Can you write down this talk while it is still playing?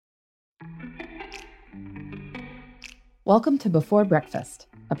Welcome to Before Breakfast,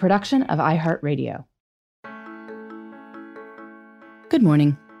 a production of iHeartRadio. Good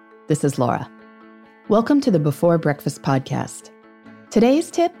morning. This is Laura. Welcome to the Before Breakfast podcast.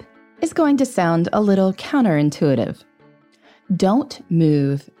 Today's tip is going to sound a little counterintuitive. Don't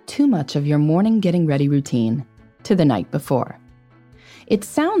move too much of your morning getting ready routine to the night before. It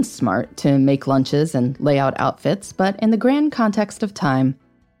sounds smart to make lunches and lay out outfits, but in the grand context of time,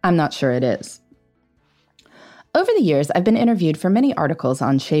 I'm not sure it is. Over the years, I've been interviewed for many articles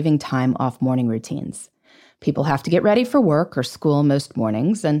on shaving time off morning routines. People have to get ready for work or school most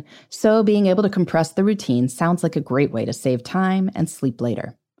mornings, and so being able to compress the routine sounds like a great way to save time and sleep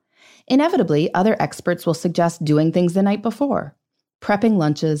later. Inevitably, other experts will suggest doing things the night before. Prepping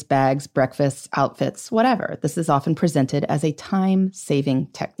lunches, bags, breakfasts, outfits, whatever. This is often presented as a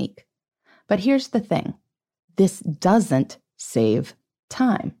time-saving technique. But here's the thing. This doesn't save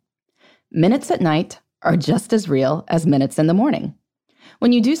time. Minutes at night are just as real as minutes in the morning.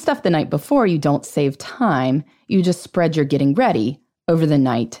 When you do stuff the night before, you don't save time, you just spread your getting ready over the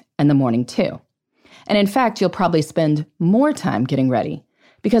night and the morning too. And in fact, you'll probably spend more time getting ready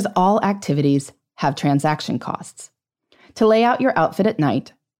because all activities have transaction costs. To lay out your outfit at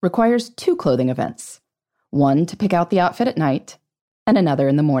night requires 2 clothing events, one to pick out the outfit at night and another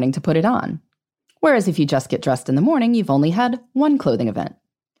in the morning to put it on. Whereas if you just get dressed in the morning, you've only had 1 clothing event.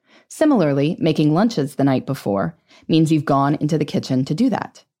 Similarly, making lunches the night before means you've gone into the kitchen to do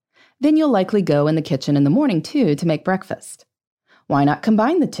that. Then you'll likely go in the kitchen in the morning too to make breakfast. Why not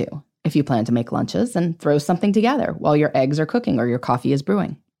combine the two if you plan to make lunches and throw something together while your eggs are cooking or your coffee is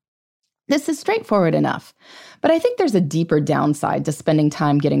brewing? This is straightforward enough, but I think there's a deeper downside to spending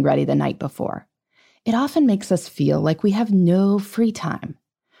time getting ready the night before. It often makes us feel like we have no free time,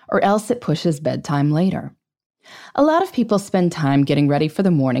 or else it pushes bedtime later. A lot of people spend time getting ready for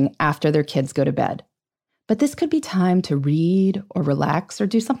the morning after their kids go to bed. But this could be time to read or relax or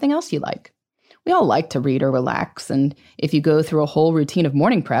do something else you like. We all like to read or relax, and if you go through a whole routine of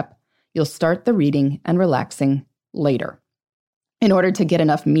morning prep, you'll start the reading and relaxing later. In order to get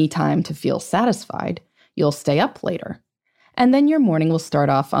enough me time to feel satisfied, you'll stay up later. And then your morning will start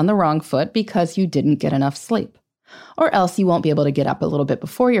off on the wrong foot because you didn't get enough sleep. Or else you won't be able to get up a little bit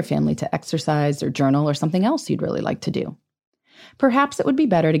before your family to exercise or journal or something else you'd really like to do. Perhaps it would be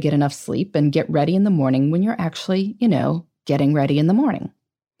better to get enough sleep and get ready in the morning when you're actually, getting ready in the morning.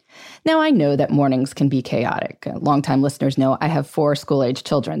 Now, I know that mornings can be chaotic. Longtime listeners know I have 4 school-age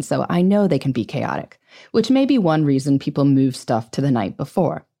children, so I know they can be chaotic, which may be one reason people move stuff to the night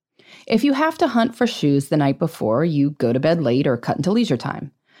before. If you have to hunt for shoes the night before, you go to bed late or cut into leisure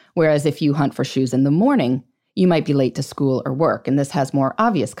time. Whereas if you hunt for shoes in the morning, you might be late to school or work, and this has more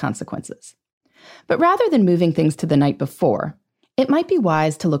obvious consequences. But rather than moving things to the night before, it might be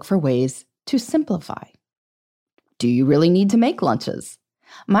wise to look for ways to simplify. Do you really need to make lunches?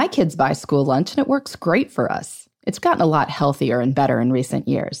 My kids buy school lunch, and it works great for us. It's gotten a lot healthier and better in recent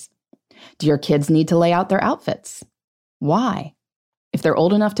years. Do your kids need to lay out their outfits? Why? If they're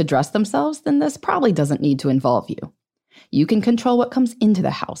old enough to dress themselves, then this probably doesn't need to involve you. You can control what comes into the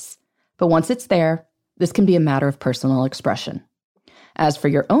house, but once it's there, this can be a matter of personal expression. As for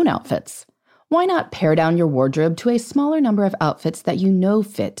your own outfits, why not pare down your wardrobe to a smaller number of outfits that you know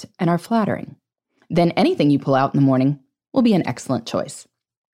fit and are flattering? Then anything you pull out in the morning will be an excellent choice.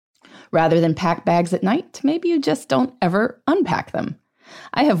 Rather than pack bags at night, maybe you just don't ever unpack them.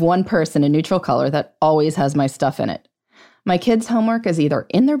 I have one purse in a neutral color that always has my stuff in it. My kids' homework is either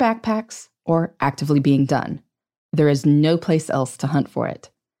in their backpacks or actively being done. There is no place else to hunt for it.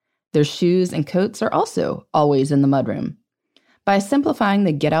 Their shoes and coats are also always in the mudroom. By simplifying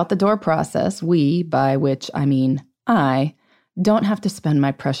the get-out-the-door process, we, by which I mean I, don't have to spend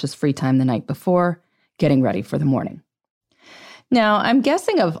my precious free time the night before getting ready for the morning. Now, I'm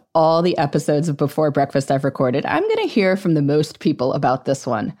guessing of all the episodes of Before Breakfast I've recorded, I'm going to hear from the most people about this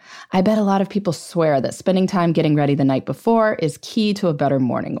one. I bet a lot of people swear that spending time getting ready the night before is key to a better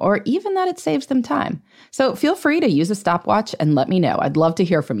morning, or even that it saves them time. So feel free to use a stopwatch and let me know. I'd love to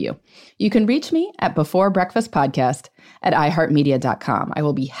hear from you. You can reach me at Before Breakfast Podcast at iHeartMedia.com. I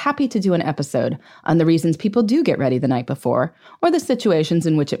will be happy to do an episode on the reasons people do get ready the night before, or the situations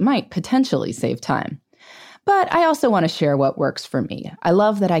in which it might potentially save time. But I also want to share what works for me. I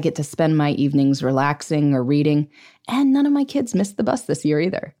love that I get to spend my evenings relaxing or reading, and none of my kids missed the bus this year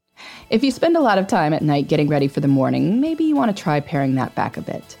either. If you spend a lot of time at night getting ready for the morning, maybe you want to try paring that back a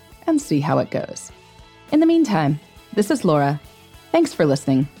bit and see how it goes. In the meantime, this is Laura. Thanks for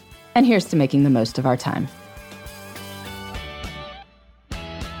listening, and here's to making the most of our time.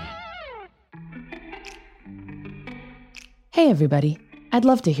 Hey everybody, I'd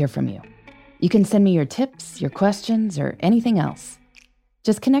love to hear from you. You can send me your tips, your questions, or anything else.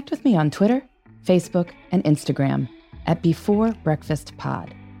 Just connect with me on Twitter, Facebook, and Instagram at Before Breakfast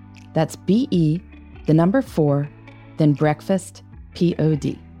Pod. That's BE4, then breakfast,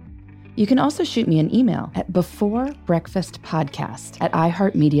 POD. You can also shoot me an email at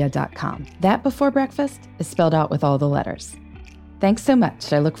beforebreakfastpodcast@iheartmedia.com. That Before Breakfast is spelled out with all the letters. Thanks so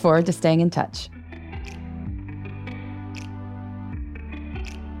much. I look forward to staying in touch.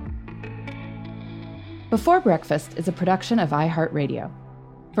 Before Breakfast is a production of iHeartRadio.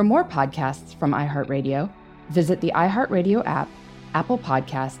 For more podcasts from iHeartRadio, visit the iHeartRadio app, Apple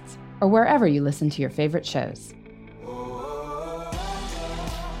Podcasts, or wherever you listen to your favorite shows.